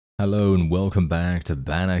Hello and welcome back to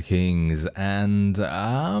BannerKings, and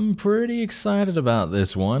I'm pretty excited about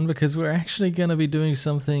this one because we're actually going to be doing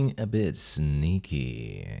something a bit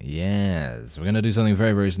sneaky. Yes, we're going to do something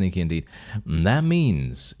very, very sneaky indeed. And that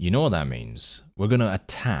means, you know what that means? We're going to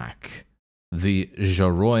attack the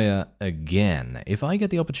Jaroya again, if I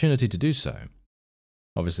get the opportunity to do so.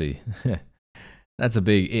 Obviously, that's a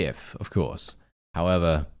big if, of course.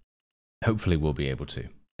 However, hopefully we'll be able to.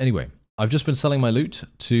 Anyway. I've just been selling my loot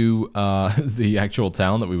to the actual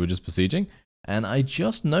town that we were just besieging, and I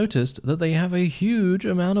just noticed that they have a huge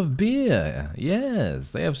amount of beer.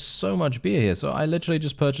 Yes, they have so much beer here, so I literally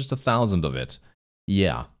just purchased 1,000 of it.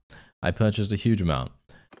 Yeah, I purchased a huge amount.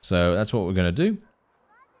 So that's what we're going to do.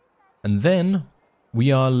 And then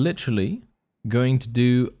we are literally going to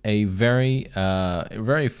do a very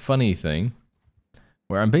funny thing,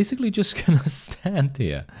 where I'm basically just going to stand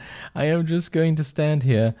here. I am just going to stand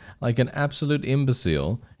here like an absolute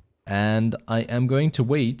imbecile, and I am going to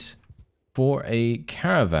wait for a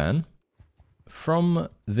caravan from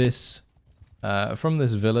this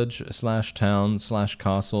village slash town slash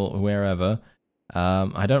castle, wherever.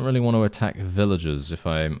 I don't really want to attack villages, if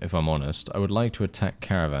I'm honest. I would like to attack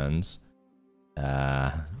caravans.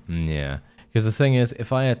 Yeah, because the thing is,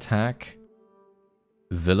 if I attack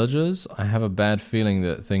villages, I have a bad feeling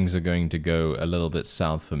that things are going to go a little bit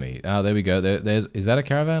south for me. Oh, there we go. Is that a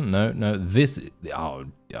caravan? No. This. Oh,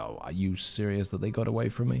 are you serious that they got away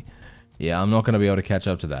from me? Yeah, I'm not going to be able to catch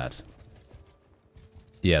up to that.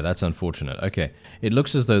 Yeah, that's unfortunate. Okay, it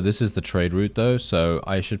looks as though this is the trade route, though, so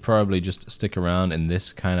I should probably just stick around in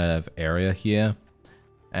this kind of area here.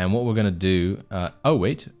 And what we're going to do... oh,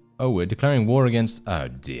 wait. Oh, we're declaring war against... Oh,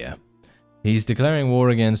 dear. He's declaring war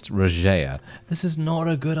against Rajaya. This is not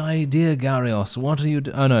a good idea, Garios. What are you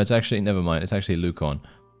Oh, no, it's actually... Never mind. It's actually Lucon.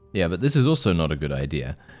 Yeah, but this is also not a good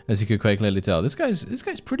idea, as you could quite clearly tell. This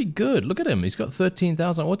guy's pretty good. Look at him. He's got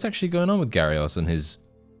 13,000. What's actually going on with Garios and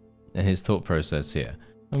his thought process here?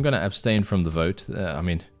 I'm going to abstain from the vote. I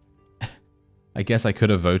mean, I guess I could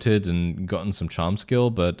have voted and gotten some charm skill,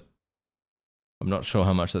 but I'm not sure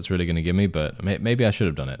how much that's really going to give me, but maybe I should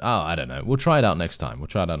have done it. Oh, I don't know. We'll try it out next time. We'll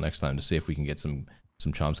try it out next time to see if we can get some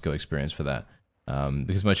charm skill experience for that.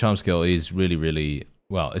 Because my charm skill is really,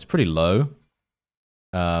 well, it's pretty low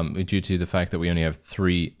due to the fact that we only have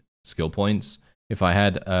 3 skill points. If I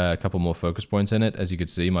had a couple more focus points in it, as you could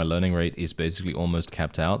see, my learning rate is basically almost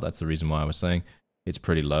capped out. That's the reason why I was saying it's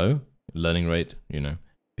pretty low. Learning rate, you know,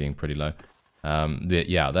 being pretty low.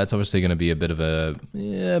 Yeah, that's obviously going to be a bit of a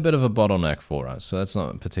bottleneck for us, so that's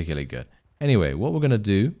not particularly good. Anyway, what we're going to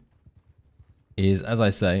do is, as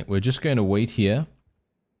I say, we're just going to wait here,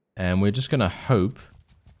 and we're just going to hope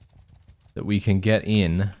that we can get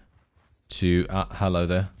in to... hello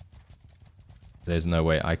there. There's no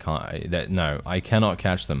way I can't... no, I cannot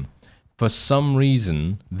catch them. For some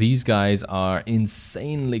reason, these guys are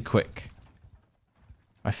insanely quick.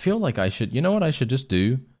 I feel like I should... You know what I should just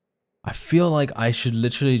do? I feel like I should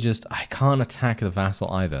literally just... I can't attack the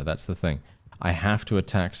vassal either. That's the thing. I have to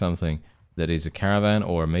attack something that is a caravan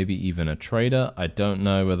or maybe even a trader. I don't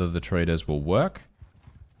know whether the traders will work.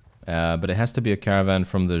 But it has to be a caravan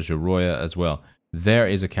from the Jaroya as well. There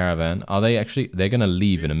is a caravan. Are they actually... They're going to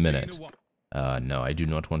leave in a minute. No, I do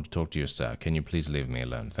not want to talk to you, sir. Can you please leave me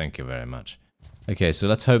alone? Thank you very much. Okay, so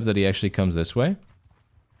let's hope that he actually comes this way.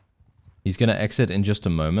 He's going to exit in just a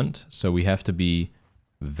moment. So we have to be...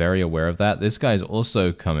 very aware of that. This guy's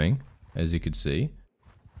also coming, as you could see.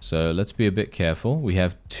 So let's be a bit careful. We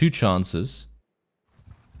have 2 chances.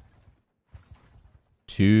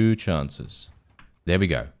 2 chances. There we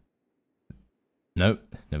go. Nope,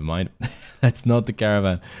 never mind. That's not the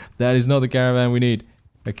caravan. That is not the caravan we need.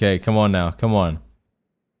 Okay, come on now. Come on.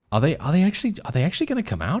 Are they actually going to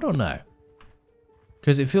come out or no?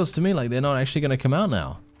 Because it feels to me like they're not actually going to come out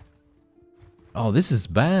now. Oh, this is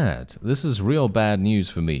bad. This is real bad news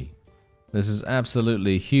for me. This is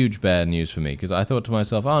absolutely huge bad news for me, because I thought to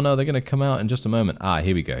myself, oh no, they're going to come out in just a moment. Ah,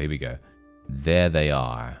 here we go, here we go. There they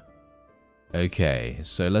are. Okay,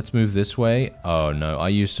 so let's move this way. Oh no, are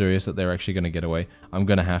you serious that they're actually going to get away? I'm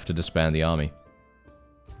going to have to disband the army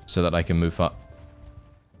so that I can move up.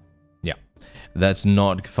 Yeah. That's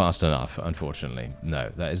not fast enough, unfortunately. No,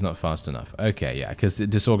 that is not fast enough. Okay, yeah, because the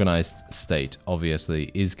disorganized state, obviously,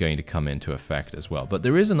 is going to come into effect as well. But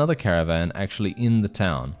there is another caravan actually in the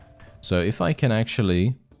town. So if I can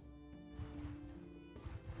actually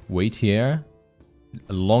wait here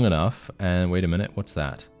long enough, and wait a minute, what's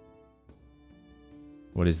that?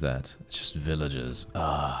 What is that? It's just villagers.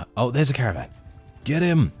 Oh, there's a caravan. Get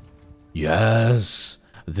him! Yes!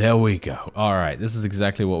 There we go. Alright, this is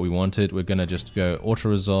exactly what we wanted. We're going to just go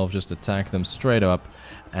auto-resolve, just attack them straight up.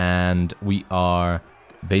 and we are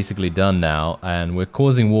basically done now, and we're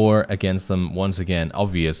causing war against them once again.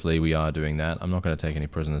 Obviously, we are doing that. I'm not going to take any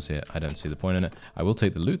prisoners here. I don't see the point in it. I will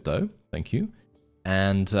take the loot, though. Thank you.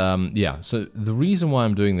 And, yeah, so the reason why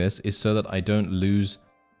I'm doing this is so that I don't lose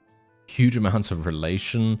huge amounts of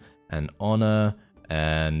relation and honor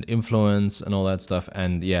and influence and all that stuff.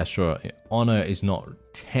 And, yeah, sure, honor is not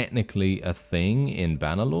technically a thing in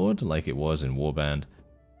Bannerlord like it was in Warband,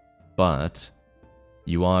 but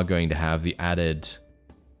you are going to have the added...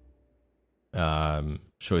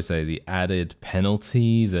 shall we say, the added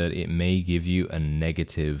penalty that it may give you a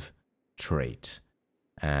negative trait.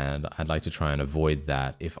 And I'd like to try and avoid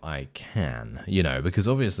that if I can, you know, because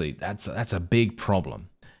obviously that's a big problem,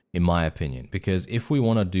 in my opinion. Because if we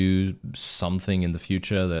want to do something in the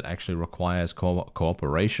future that actually requires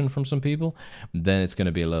cooperation from some people, then it's going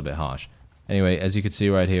to be a little bit harsh. Anyway, as you can see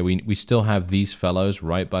right here, we still have these fellows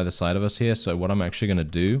right by the side of us here. So what I'm actually going to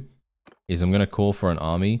do is I'm going to call for an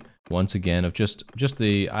army once again of just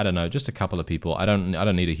the, I don't know, just a couple of people. I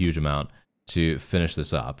don't need a huge amount to finish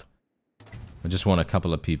this up. I just want a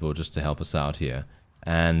couple of people just to help us out here.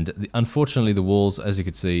 And unfortunately, the walls, as you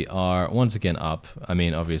can see, are once again up. I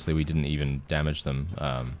mean, obviously, we didn't even damage them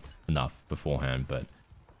enough beforehand, but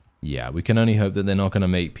yeah, we can only hope that they're not going to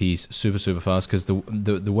make peace super fast, because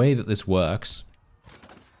the way that this works,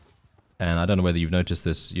 and I don't know whether you've noticed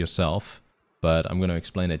this yourself, but I'm going to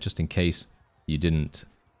explain it just in case you didn't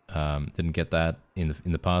get that in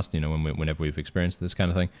the past, you know, whenever we've experienced this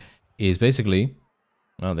kind of thing, is basically,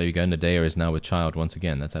 oh, there you go, Nadea is now with child once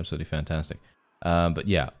again. That's absolutely fantastic. But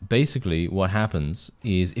yeah, basically what happens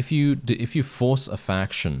is if you force a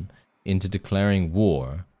faction into declaring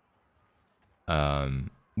war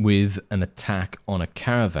with an attack on a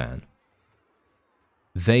caravan,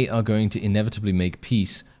 they are going to inevitably make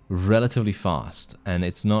peace relatively fast, and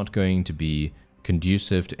it's not going to be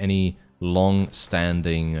conducive to any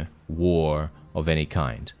long-standing war of any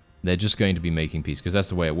kind. They're just going to be making peace, because that's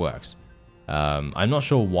the way it works. I'm not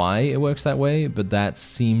sure why it works that way, but that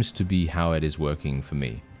seems to be how it is working for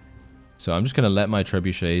me. So I'm just going to let my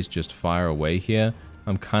trebuchets just fire away here.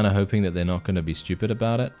 I'm kind of hoping that they're not going to be stupid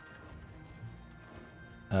about it.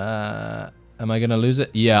 Am I going to lose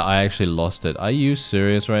it? Yeah, I actually lost it. Are you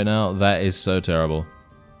serious right now? That is so terrible.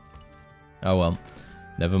 Oh well,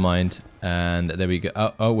 never mind. And there we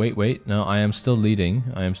go. Oh, wait. No, I am still leading.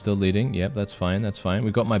 I am still leading. Yep, that's fine. That's fine.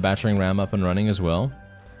 We've got my battering ram up and running as well.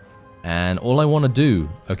 And all I want to do,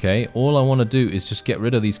 okay, all I want to do is just get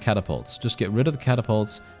rid of these catapults. Just get rid of the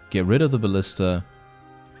catapults, get rid of the ballista.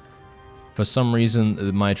 For some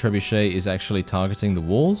reason, my trebuchet is actually targeting the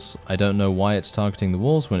walls. I don't know why it's targeting the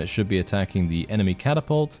walls when it should be attacking the enemy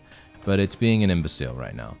catapult, but it's being an imbecile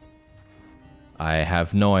right now. I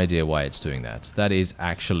have no idea why it's doing that. That is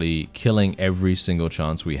actually killing every single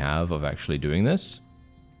chance we have of actually doing this.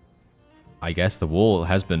 I guess the wall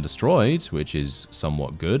has been destroyed, which is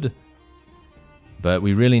somewhat good. But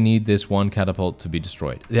we really need this one catapult to be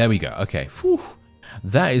destroyed. There we go. Okay. Whew.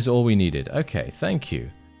 That is all we needed. Okay. Thank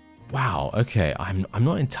you. Wow. Okay. I'm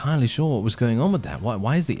not entirely sure what was going on with that.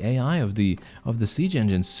 Why is the AI of the siege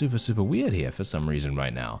engine super weird here for some reason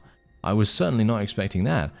right now? I was certainly not expecting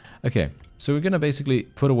that. Okay. So we're going to basically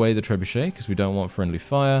put away the trebuchet because we don't want friendly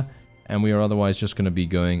fire, and we are otherwise just going to be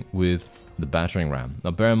going with the battering ram.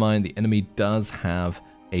 Now bear in mind the enemy does have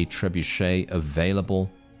a trebuchet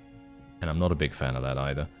available. And I'm not a big fan of that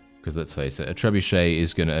either, because let's face it, a trebuchet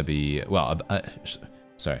is going to be, well, a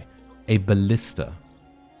ballista.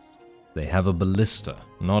 They have a ballista,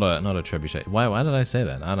 not a trebuchet. Why did I say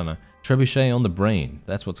that? I don't know. Trebuchet on the brain.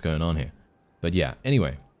 That's what's going on here. But yeah,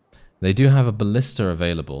 anyway, they do have a ballista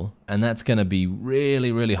available, and that's going to be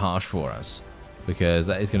really harsh for us, because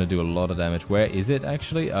that is going to do a lot of damage. Where is it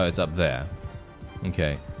actually? Oh, it's up there.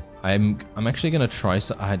 Okay, I'm actually going to try.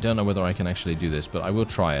 I don't know whether I can actually do this, but I will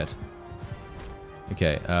try it.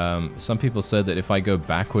 Okay, some people said that if I go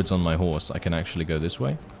backwards on my horse, I can actually go this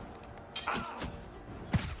way.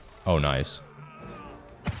 Oh, nice.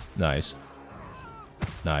 Nice.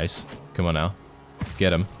 Nice. Come on now.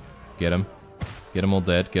 Get him. Get him. Get them all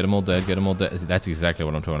dead. Get them all dead. Get them all dead. That's exactly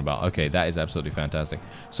what I'm talking about. Okay, that is absolutely fantastic.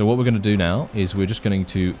 So what we're going to do now is we're just going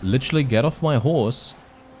to literally get off my horse.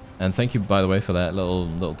 And thank you, by the way, for that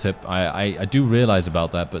little tip. I do realize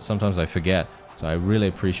about that, but sometimes I forget. So I really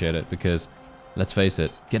appreciate it because... let's face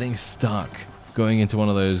it, getting stuck going into one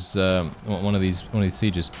of those, one of these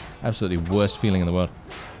sieges, absolutely worst feeling in the world.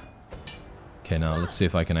 Okay, now let's see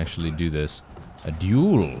if I can actually do this. A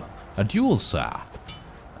duel, sir.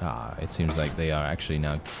 It seems like they are actually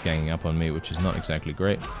now ganging up on me, which is not exactly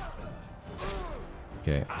great.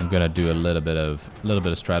 Okay, I'm gonna do a little bit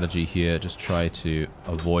of strategy here. Just try to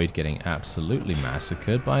avoid getting absolutely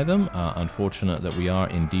massacred by them. Unfortunate that we are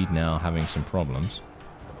indeed now having some problems.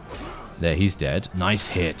 There, he's dead. Nice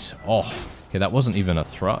hit. Oh, okay, that wasn't even a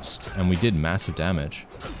thrust, and we did massive damage.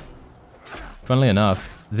 Funnily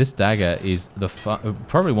enough, this dagger is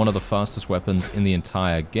probably one of the fastest weapons in the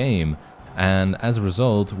entire game, and as a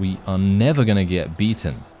result, we are never going to get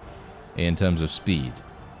beaten in terms of speed.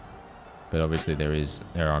 But obviously there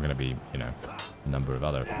are going to be, you know, a number of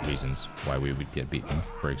other reasons why we would get beaten.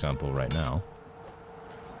 For example, right now.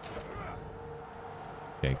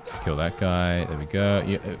 Okay, kill that guy. There we go.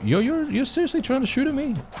 You're seriously trying to shoot at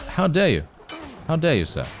me? How dare you? How dare you,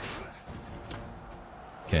 sir?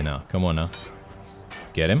 Okay, now, come on now.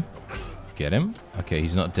 Get him. Get him. Okay,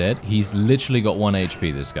 he's not dead. He's literally got 1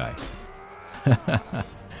 HP, this guy.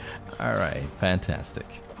 Alright, fantastic.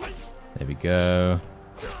 There we go.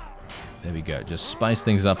 There we go. Just spice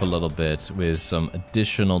things up a little bit with some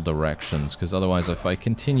additional directions, because otherwise if I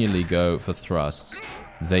continually go for thrusts,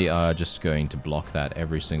 they are just going to block that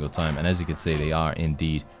every single time. And as you can see, they are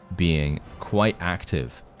indeed being quite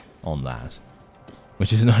active on that,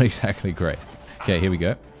 which is not exactly great. Okay, here we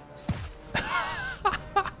go.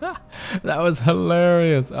 That was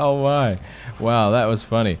hilarious. Oh my. Wow, that was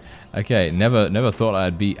funny. Okay, never thought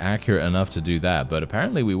I'd be accurate enough to do that, but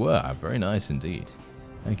apparently we were. Very nice indeed.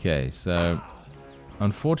 Okay, so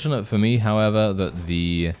unfortunate for me, however, that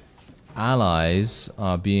the allies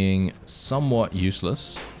are being somewhat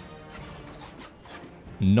useless.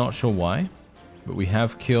 Not sure why, but we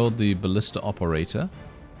have killed the ballista operator,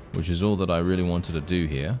 which is all that I really wanted to do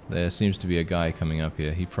here. There seems to be a guy coming up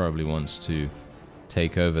here. He probably wants to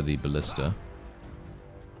take over the ballista,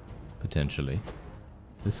 potentially.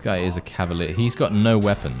 This guy is a cavalier. He's got no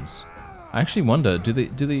weapons. I actually wonder, do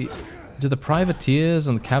the privateers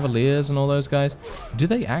and the cavaliers and all those guys, do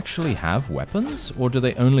they actually have weapons, or do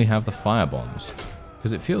they only have the firebombs?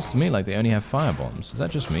 Because it feels to me like they only have firebombs. Is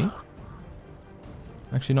that just me?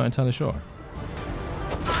 Actually, not entirely sure.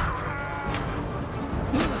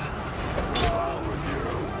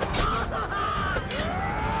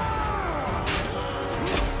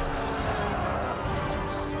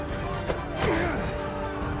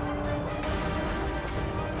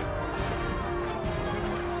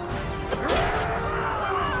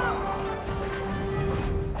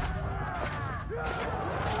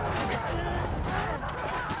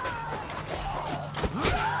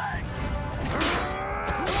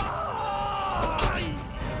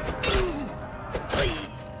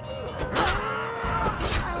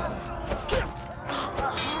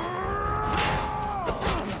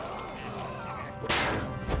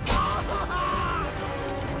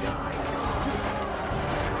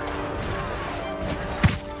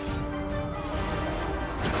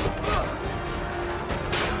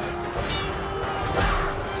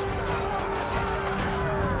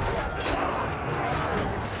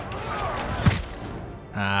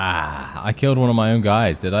 I killed one of my own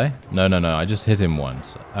guys, did I? No, I just hit him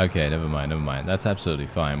once. Okay, never mind. That's absolutely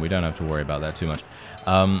fine. We don't have to worry about that too much.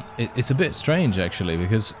 It's a bit strange, actually,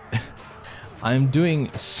 because I'm doing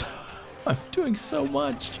so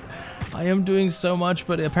much. I am doing so much,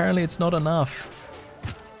 but apparently it's not enough.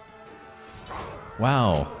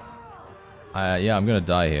 Wow. Yeah, I'm gonna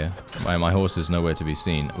die here. My horse is nowhere to be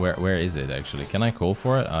seen. Where is it, actually? Can I call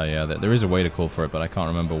for it? Oh, yeah, there is a way to call for it, but I can't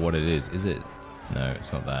remember what it is. Is it? No,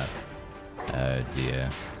 it's not that. Oh dear.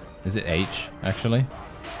 Is it H, actually?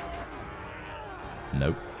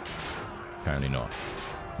 Nope. Apparently not.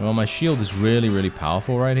 Well, my shield is really, really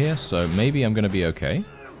powerful right here, so maybe I'm going to be okay.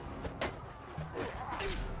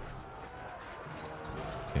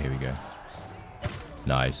 Okay, here we go.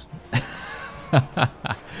 Nice.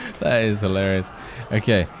 That is hilarious.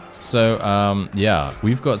 Okay, so, yeah,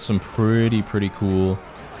 we've got some pretty cool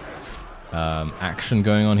action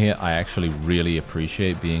going on here. I actually really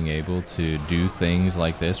appreciate being able to do things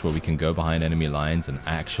like this where we can go behind enemy lines and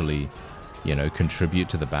actually, you know, contribute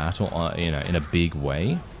to the battle, you know, in a big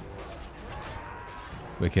way.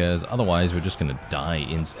 Because otherwise we're just going to die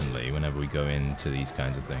instantly whenever we go into these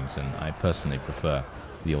kinds of things, and I personally prefer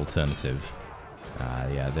the alternative.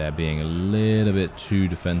 Yeah, they're being a little bit too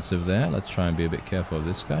defensive there. Let's try and be a bit careful of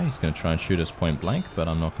this guy. He's going to try and shoot us point blank, but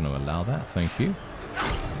I'm not going to allow that. Thank you.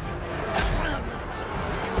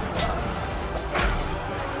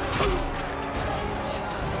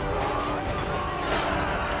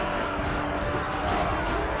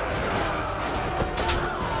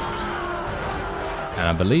 And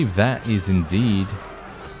I believe that is indeed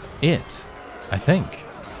it. I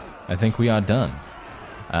think we are done.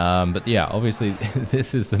 But yeah, obviously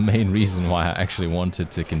this is the main reason why I actually wanted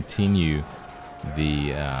to continue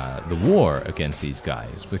the war against these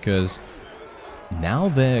guys, because now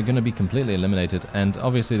they're going to be completely eliminated, and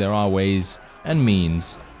obviously there are ways and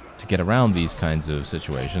means to get around these kinds of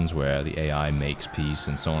situations where the AI makes peace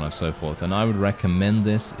and so on and so forth. And I would recommend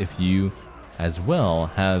this if you as well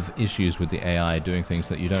have issues with the AI doing things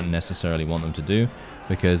that you don't necessarily want them to do,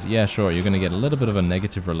 because yeah, sure, you're going to get a little bit of a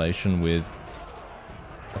negative relation with,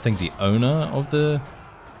 I think, the owner of the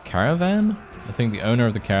caravan. I think the owner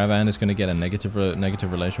of the caravan is going to get a negative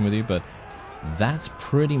relation with you, but that's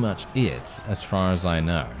pretty much it as far as I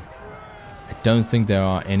know. I don't think there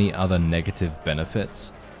are any other negative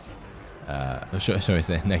benefits. Shall we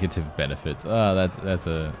say negative benefits? Oh, that's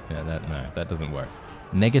a, yeah, no, that doesn't work.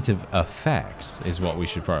 Negative effects is what we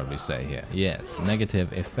should probably say here. Yes,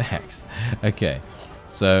 negative effects. Okay,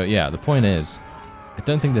 so yeah, the point is, I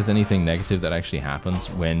don't think there's anything negative that actually happens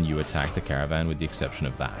when you attack the caravan, with the exception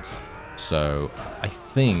of that. So I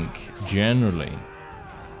think generally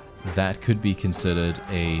that could be considered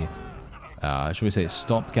a, should we say,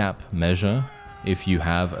 stopgap measure if you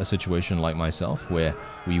have a situation like myself where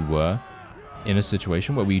we were in a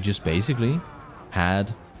situation where we just basically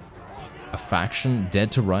had a faction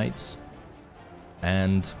dead to rights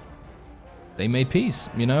and they made peace.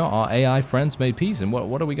 You know, our AI friends made peace, and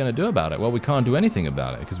what are we going to do about it? Well, we can't do anything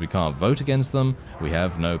about it because we can't vote against them. We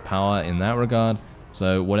have no power in that regard.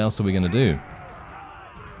 So what else are we going to do?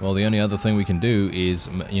 Well, the only other thing we can do is,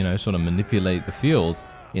 you know, sort of manipulate the field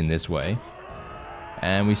in this way.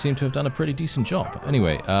 And we seem to have done a pretty decent job.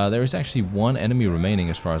 Anyway, there is actually one enemy remaining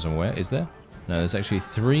as far as I'm aware. Is there? No, there's actually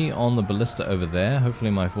 3 on the ballista over there.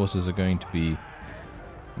 Hopefully my forces are going to be...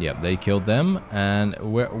 Yep, they killed them. And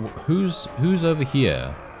who's over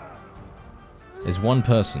here? There's one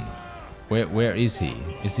person. Where is he?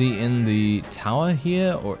 Is he in the tower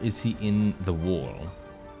here, or is he in the wall?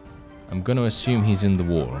 I'm going to assume he's in the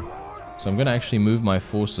wall. So I'm going to actually move my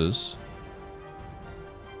forces.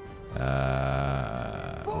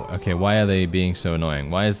 Okay, why are they being so annoying?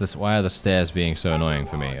 Why are the stairs being so annoying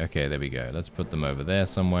for me? Okay, there we go. Let's put them over there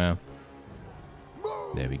somewhere.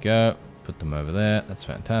 There we go. Put them over there. That's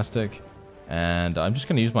fantastic. And I'm just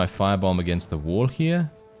going to use my firebomb against the wall here.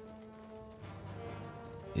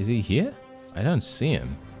 Is he here? I don't see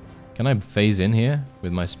him. Can I phase in here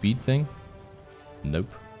with my speed thing?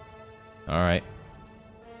 Nope. Alright.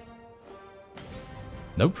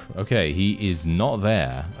 Nope. Okay, he is not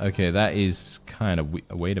there. Okay, that is kind of...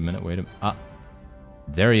 Wait a minute, Ah.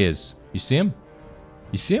 There he is. You see him?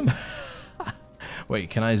 You see him? Wait,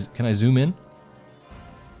 can I zoom in?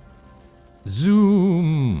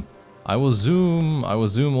 Zoom! I will zoom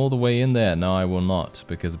all the way in there. No, I will not,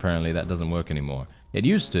 because apparently that doesn't work anymore. It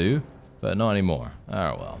used to, but not anymore.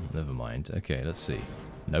 Oh, well, never mind. Okay, let's see.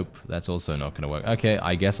 Nope, that's also not going to work. Okay,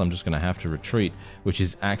 I guess I'm just going to have to retreat, which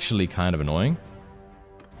is actually kind of annoying.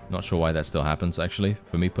 Not sure why that still happens, actually,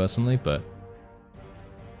 for me personally, but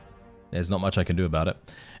there's not much I can do about it.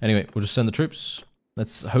 Anyway, we'll just send the troops.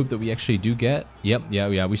 Let's hope that we actually do get... Yep,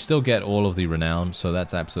 yeah, we still get all of the renown, so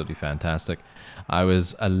that's absolutely fantastic. I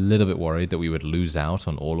was a little bit worried that we would lose out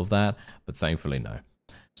on all of that, but thankfully no.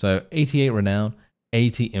 So 88 renown,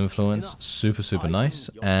 80 influence, super, super nice.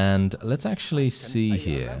 And let's actually see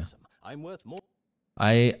here.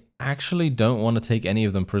 I actually don't want to take any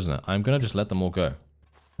of them prisoner. I'm going to just let them all go.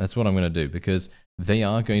 That's what I'm going to do, because they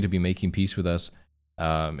are going to be making peace with us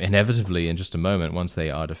inevitably in just a moment once they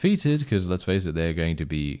are defeated, because let's face it, they're going to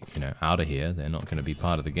be, you know, out of here. They're not going to be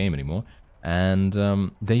part of the game anymore. And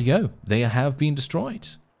there you go. They have been destroyed.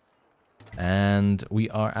 And we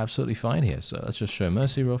are absolutely fine here. So let's just show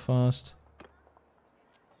mercy real fast.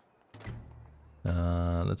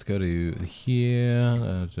 Let's go to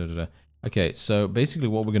here. Okay, so basically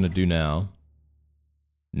what we're going to do now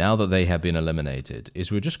that they have been eliminated, is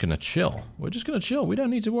we're just going to chill. We're just going to chill. We don't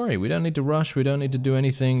need to worry. We don't need to rush. We don't need to do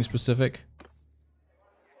anything specific.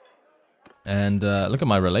 And look at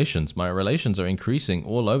my relations. My relations are increasing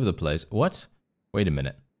all over the place. What? Wait a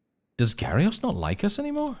minute. Does Garrios not like us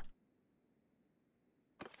anymore?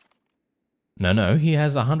 No, he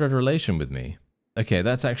has 100 relation with me. Okay,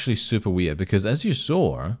 that's actually super weird, because as you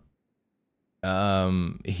saw,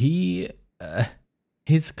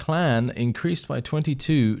 his clan increased by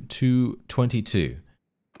 22 to 22.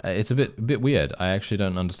 It's a bit weird. I actually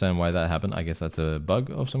don't understand why that happened. I guess that's a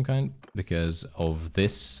bug of some kind because of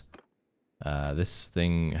this this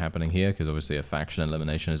thing happening here, because obviously a faction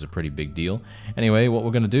elimination is a pretty big deal. Anyway, what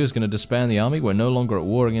we're going to do is going to disband the army. We're no longer at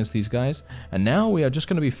war against these guys, and now we are just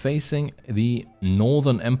going to be facing the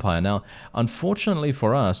Northern Empire. Now, unfortunately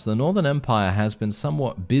for us, the Northern Empire has been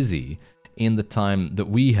somewhat busy in the time that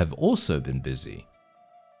we have also been busy.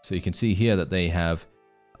 So you can see here that they have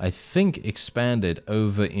I think, expanded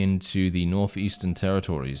over into the northeastern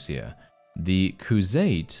territories here. The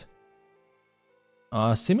Crusader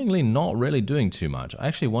are seemingly not really doing too much. I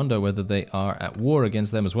actually wonder whether they are at war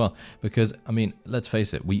against them as well. Because, I mean, let's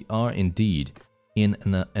face it, we are indeed in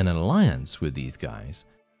an alliance with these guys.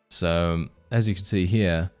 So, as you can see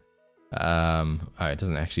here, it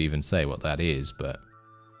doesn't actually even say what that is, but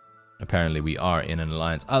apparently we are in an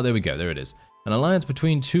alliance. Oh, there we go, there it is. An alliance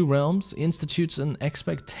between two realms institutes an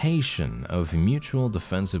expectation of mutual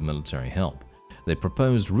defensive military help. The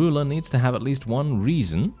proposed ruler needs to have at least one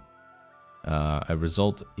reason, a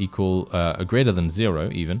result equal, greater than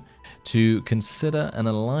 0 even, to consider an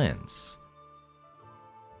alliance.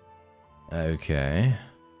 Okay.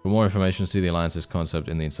 For more information, see the alliances concept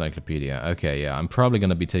in the encyclopedia. Okay, yeah, I'm probably going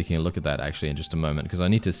to be taking a look at that actually in just a moment, because I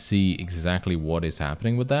need to see exactly what is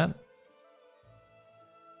happening with that.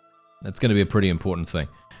 That's going to be a pretty important thing.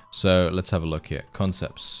 So let's have a look here.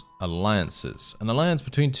 Concepts. Alliances. An alliance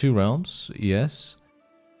between two realms. Yes.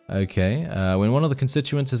 Okay. When one of the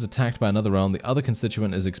constituents is attacked by another realm, the other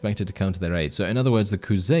constituent is expected to come to their aid. So in other words, the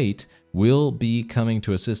Crusader will be coming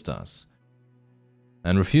to assist us.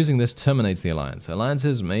 And refusing this terminates the alliance.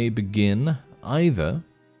 Alliances may begin either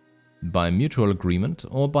by mutual agreement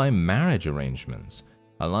or by marriage arrangements.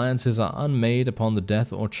 Alliances are unmade upon the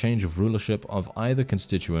death or change of rulership of either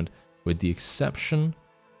constituent, with the exception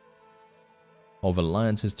of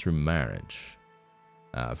alliances through marriage.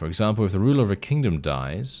 For example, if the ruler of a kingdom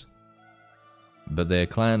dies, but their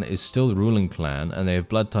clan is still the ruling clan and they have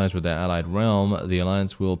blood ties with their allied realm, the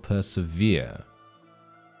alliance will persevere.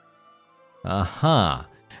 Aha!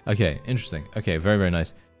 Okay, interesting. Okay, very, very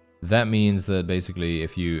nice. That means that basically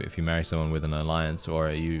if you marry someone with an alliance, or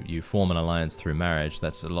you form an alliance through marriage,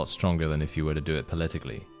 that's a lot stronger than if you were to do it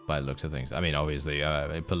politically, by the looks of things. I mean, obviously,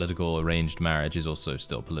 a political arranged marriage is also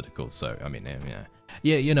still political, so, I mean,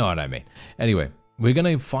 yeah, you know what I mean. Anyway, we're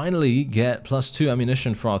going to finally get +2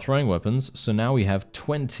 ammunition for our throwing weapons, so now we have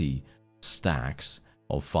 20 stacks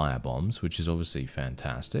of firebombs, which is obviously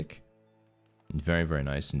fantastic. Very, very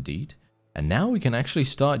nice indeed. And now we can actually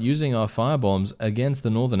start using our firebombs against the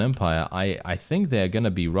Northern Empire. I think they're going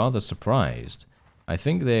to be rather surprised. I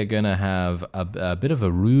think they're going to have a bit of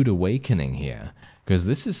a rude awakening here, because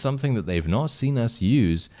this is something that they've not seen us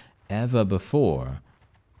use ever before.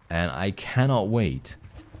 And I cannot wait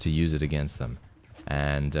to use it against them.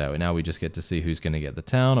 And now we just get to see who's going to get the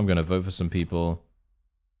town. I'm going to vote for some people.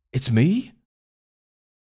 It's me?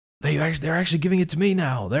 They're actually giving it to me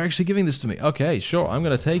now. They're actually giving this to me. Okay, sure, I'm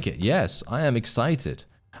going to take it. Yes, I am excited.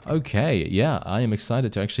 Okay, yeah, I am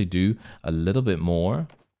excited to actually do a little bit more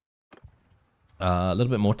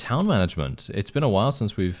town management. It's been a while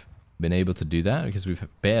since we've been able to do that, because we've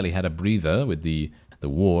barely had a breather with the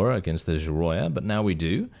war against the Giroya, but now we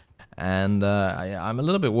do. And I'm a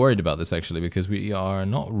little bit worried about this, actually, because we are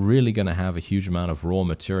not really going to have a huge amount of raw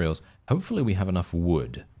materials. Hopefully we have enough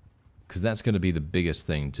wood, because that's going to be the biggest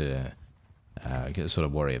thing to sort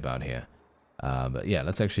of worry about here. But yeah,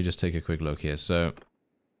 let's actually just take a quick look here. So,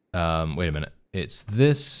 wait a minute. It's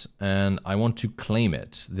this, and I want to claim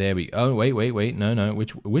it. There we... Oh, wait. No.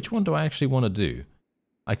 Which one do I actually want to do?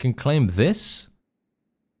 I can claim this?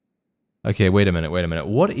 Okay, wait a minute.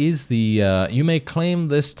 What is the... you may claim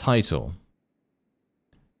this title.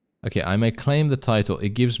 Okay, I may claim the title. It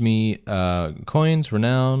gives me coins,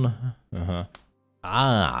 renown...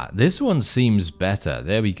 Ah, this one seems better.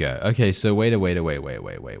 There we go. Okay, so wait.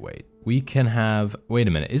 We can have... Wait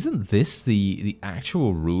a minute. Isn't this the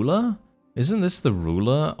actual ruler? Isn't this the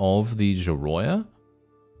ruler of the Giroya?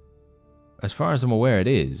 As far as I'm aware, it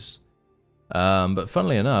is. But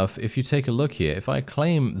funnily enough, if you take a look here, if I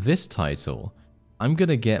claim this title, I'm going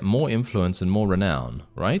to get more influence and more renown,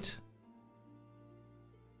 right?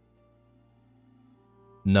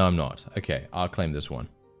 No, I'm not. Okay, I'll claim this one.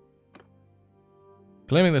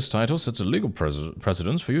 Claiming this title sets a legal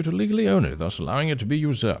precedence for you to legally own it, thus allowing it to be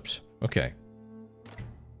usurped. Okay.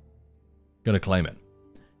 Gonna claim it.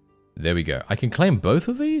 There we go. I can claim both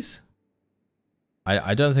of these?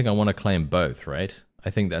 I don't think I want to claim both, right? I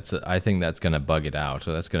think that's gonna bug it out,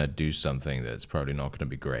 or that's gonna do something that's probably not gonna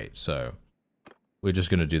be great. So we're just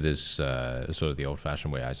gonna do this sort of the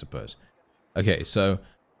old-fashioned way, I suppose. Okay, so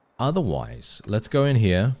otherwise, let's go in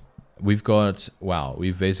here. We've got... Wow,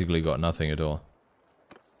 we've basically got nothing at all.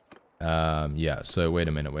 Yeah, so wait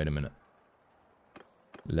a minute.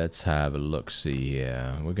 Let's have a look-see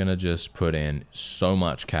here. We're gonna just put in so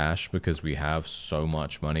much cash because we have so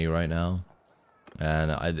much money right now.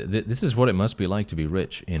 And this is what it must be like to be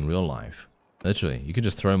rich in real life. Literally, you can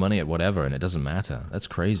just throw money at whatever and it doesn't matter. That's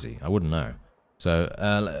crazy. I wouldn't know. So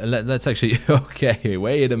let's actually, okay,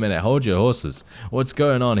 wait a minute, hold your horses. What's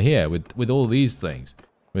going on here with all these things,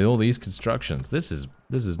 with all these constructions? This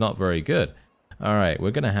is not very good. All right, we're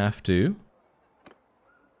gonna have to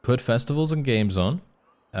put festivals and games on.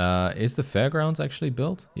 Is the fairgrounds actually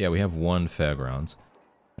built? Yeah, we have one fairgrounds.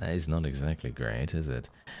 That is not exactly great, is it?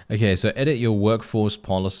 Okay, so edit your workforce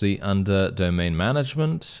policy under domain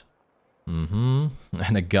management. And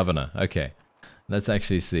a governor. Okay, let's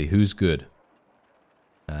actually see who's good.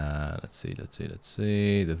 Let's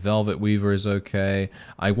see. The Velvet Weaver is okay.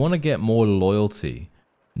 I want to get more loyalty.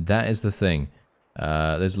 That is the thing.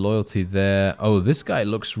 There's loyalty there. Oh, this guy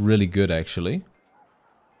looks really good, actually.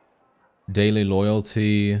 Daily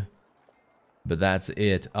loyalty. But that's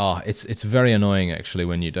it. Ah, it's very annoying, actually,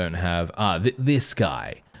 when you don't have... this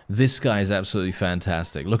guy. This guy is absolutely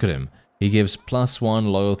fantastic. Look at him. He gives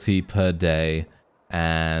 +1 loyalty per day,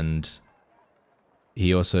 and...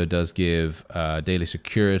 he also does give daily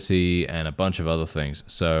security and a bunch of other things.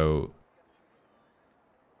 So,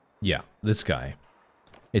 yeah, this guy.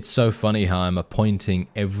 It's so funny how I'm appointing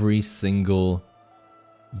every single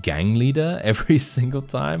gang leader every single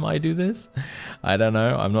time I do this. I don't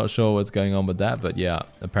know. I'm not sure what's going on with that, but yeah,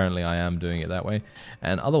 apparently I am doing it that way.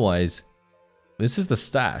 And otherwise, this is the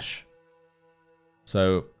stash.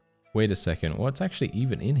 So, wait a second. What's actually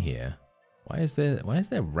even in here? Why is there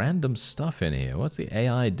random stuff in here? What's the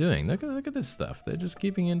AI doing? Look at this stuff. They're just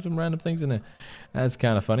keeping in some random things in there. That's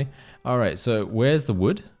kind of funny. All right, so where's the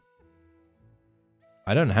wood?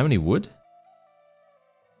 I don't have any wood.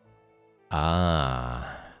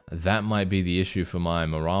 Ah, that might be the issue for my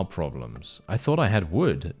morale problems. I thought I had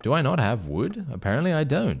wood. Do I not have wood? Apparently I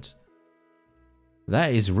don't.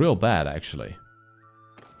 That is real bad, actually.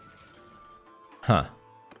 Huh.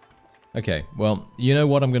 Okay, well, you know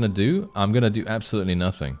what I'm going to do? I'm going to do absolutely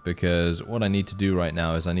nothing, because what I need to do right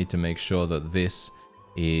now is I need to make sure that this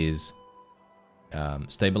is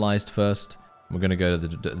stabilized first. We're going to go to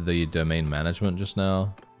the domain management just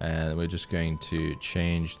now, and we're just going to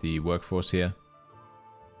change the workforce here.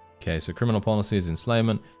 Okay, so criminal policy is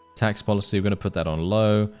enslavement. Tax policy, we're going to put that on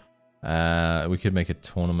low. We could make a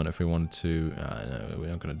tournament if we wanted to. No, we're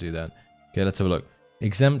not going to do that. Okay, let's have a look.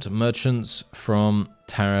 Exempt merchants from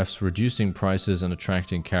tariffs, reducing prices and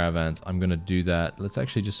attracting caravans. I'm going to do that. Let's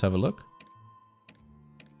actually just have a look.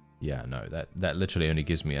 Yeah, no, that literally only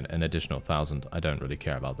gives me an additional 1,000. I don't really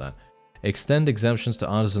care about that. Extend exemptions to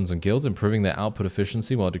artisans and guilds, improving their output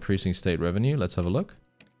efficiency while decreasing state revenue. Let's have a look.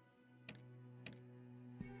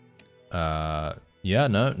 Yeah,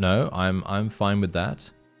 no, I'm fine with that.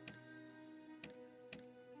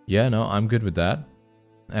 Yeah, no, I'm good with that.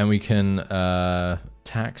 And we can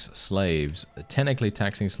tax slaves. Technically,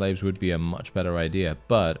 taxing slaves would be a much better idea,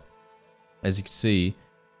 but as you can see,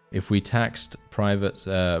 if we taxed private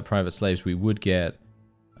slaves, we would get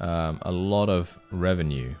a lot of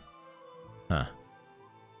revenue. Huh.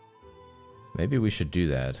 Maybe we should do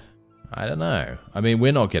that. I don't know. I mean,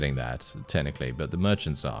 we're not getting that, technically, but the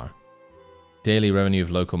merchants are. Daily revenue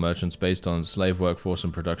of local merchants based on slave workforce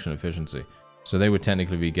and production efficiency. So they would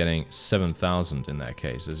technically be getting 7,000 in that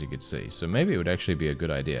case, as you could see. So maybe it would actually be a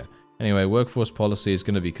good idea. Anyway, workforce policy is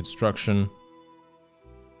going to be construction.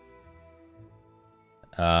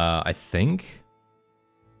 I think.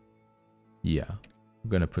 Yeah, I'm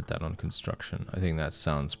going to put that on construction. I think that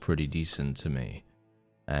sounds pretty decent to me.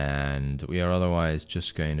 And we are otherwise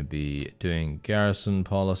just going to be doing garrison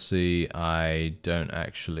policy. I don't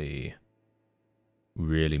actually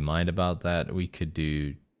really mind about that. We could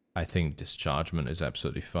do... I think dischargement is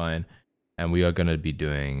absolutely fine. And we are going to be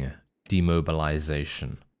doing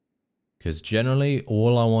demobilization. Because generally,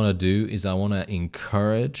 all I want to do is I want to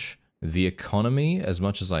encourage the economy as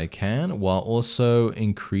much as I can, while also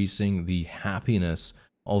increasing the happiness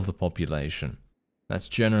of the population. That's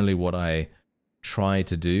generally what I try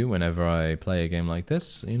to do whenever I play a game like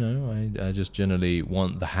this. You know, I just generally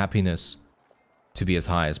want the happiness to be as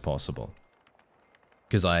high as possible.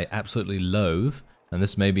 Because I absolutely loathe... and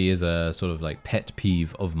this maybe is a sort of like pet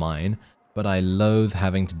peeve of mine, but I loathe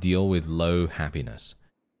having to deal with low happiness.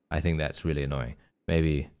 I think that's really annoying.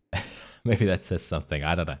 Maybe that says something,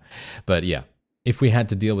 I don't know. But yeah, if we had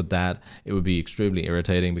to deal with that, it would be extremely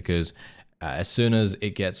irritating, because as soon as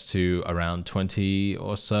it gets to around 20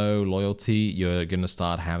 or so loyalty, you're going to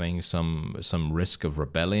start having some risk of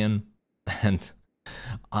rebellion. And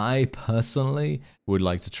I personally would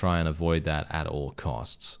like to try and avoid that at all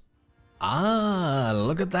costs. Ah,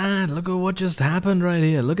 look at that. Look at what just happened right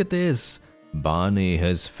here. Look at this. Barney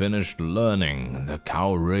has finished learning the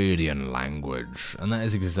Cowradian language. And that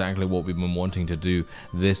is exactly what we've been wanting to do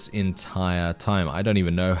this entire time. I don't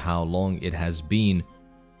even know how long it has been.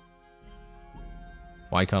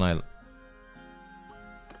 Why can't I...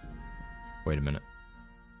 Wait a minute.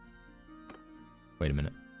 Wait a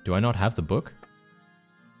minute. Do I not have the book?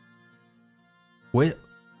 Where's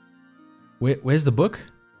the book?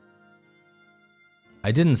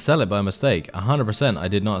 I didn't sell it by mistake. 100% I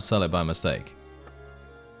did not sell it by mistake.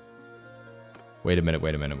 Wait a minute,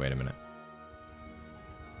 wait a minute, wait a minute.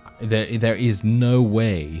 There is no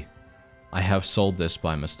way I have sold this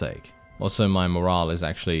by mistake. Also, my morale is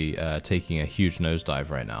actually taking a huge nosedive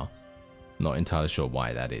right now. Not entirely sure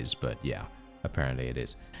why that is, but yeah, apparently it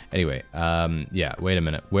is. Anyway, yeah, wait a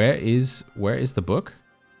minute. Where is the book?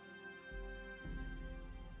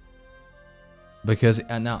 Because,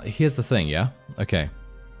 now, here's the thing, yeah? Okay.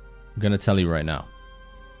 I'm going to tell you right now.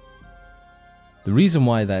 The reason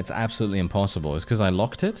why that's absolutely impossible is because I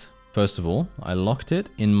locked it. First of all, I locked it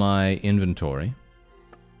in my inventory.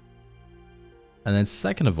 And then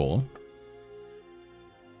second of all,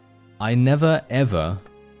 I never ever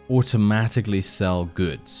automatically sell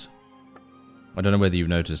goods. I don't know whether you've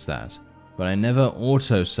noticed that, but I never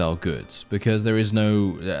auto sell goods because there is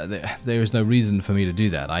no reason for me to do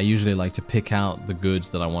that. I usually like to pick out the goods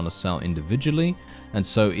that I want to sell individually, and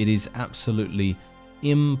so it is absolutely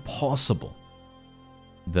impossible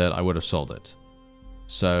that I would have sold it.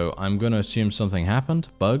 So I'm going to assume something happened,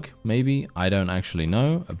 bug maybe, I don't actually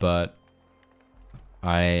know, but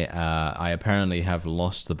I apparently have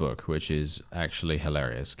lost the book, which is actually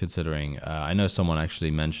hilarious considering I know someone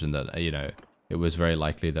actually mentioned that, you know, it was very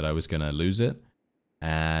likely that I was going to lose it.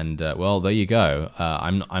 And, well, there you go.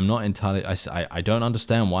 I'm not entirely... I don't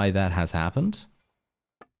understand why that has happened.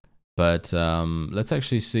 But let's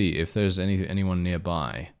actually see if there's anyone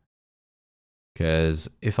nearby. Because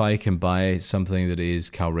if I can buy something that is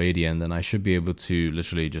Calradian, then I should be able to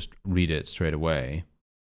literally just read it straight away.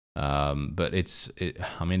 But I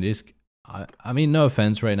mean, it is... I mean, no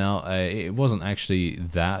offense right now. It wasn't actually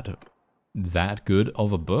that good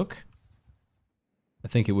of a book. I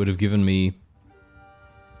think it would have given me,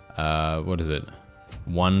 what is it?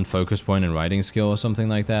 1 focus point in writing skill or something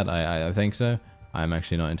like that. I think so. I'm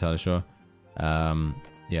actually not entirely sure.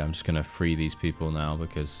 Yeah, I'm just going to free these people now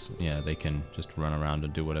because, yeah, they can just run around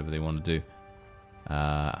and do whatever they want to do.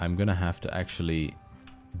 I'm going to have to actually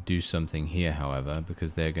do something here, however,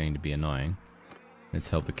 because they're going to be annoying. Let's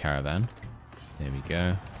help the caravan. There we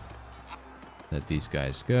go. Let these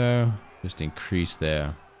guys go. Just increase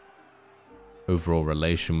their overall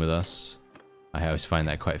relation with us. I always find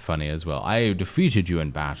that quite funny as well. I defeated you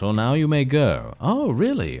in battle, now you may go. Oh,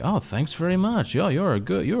 really? Oh, thanks very much. You're a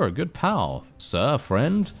good pal, sir,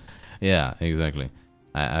 friend. Yeah, exactly.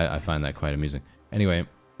 I find that quite amusing. Anyway,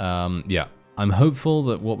 yeah. I'm hopeful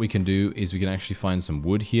that what we can do is we can actually find some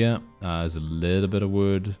wood here. There's a little bit of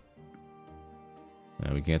wood.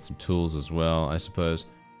 We can get some tools as well, I suppose.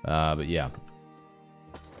 But yeah.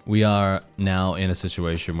 We are now in a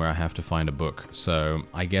situation where I have to find a book. So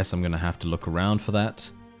I guess I'm going to have to look around for that.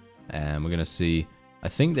 And we're going to see... I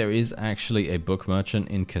think there is actually a book merchant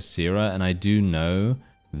in Kasira. And I do know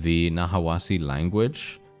the Nahawasi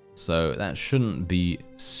language. So that shouldn't be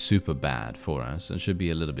super bad for us. It should be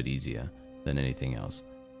a little bit easier than anything else.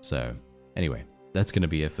 So anyway, that's going to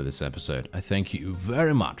be it for this episode. I thank you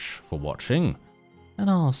very much for watching. And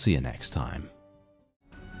I'll see you next time.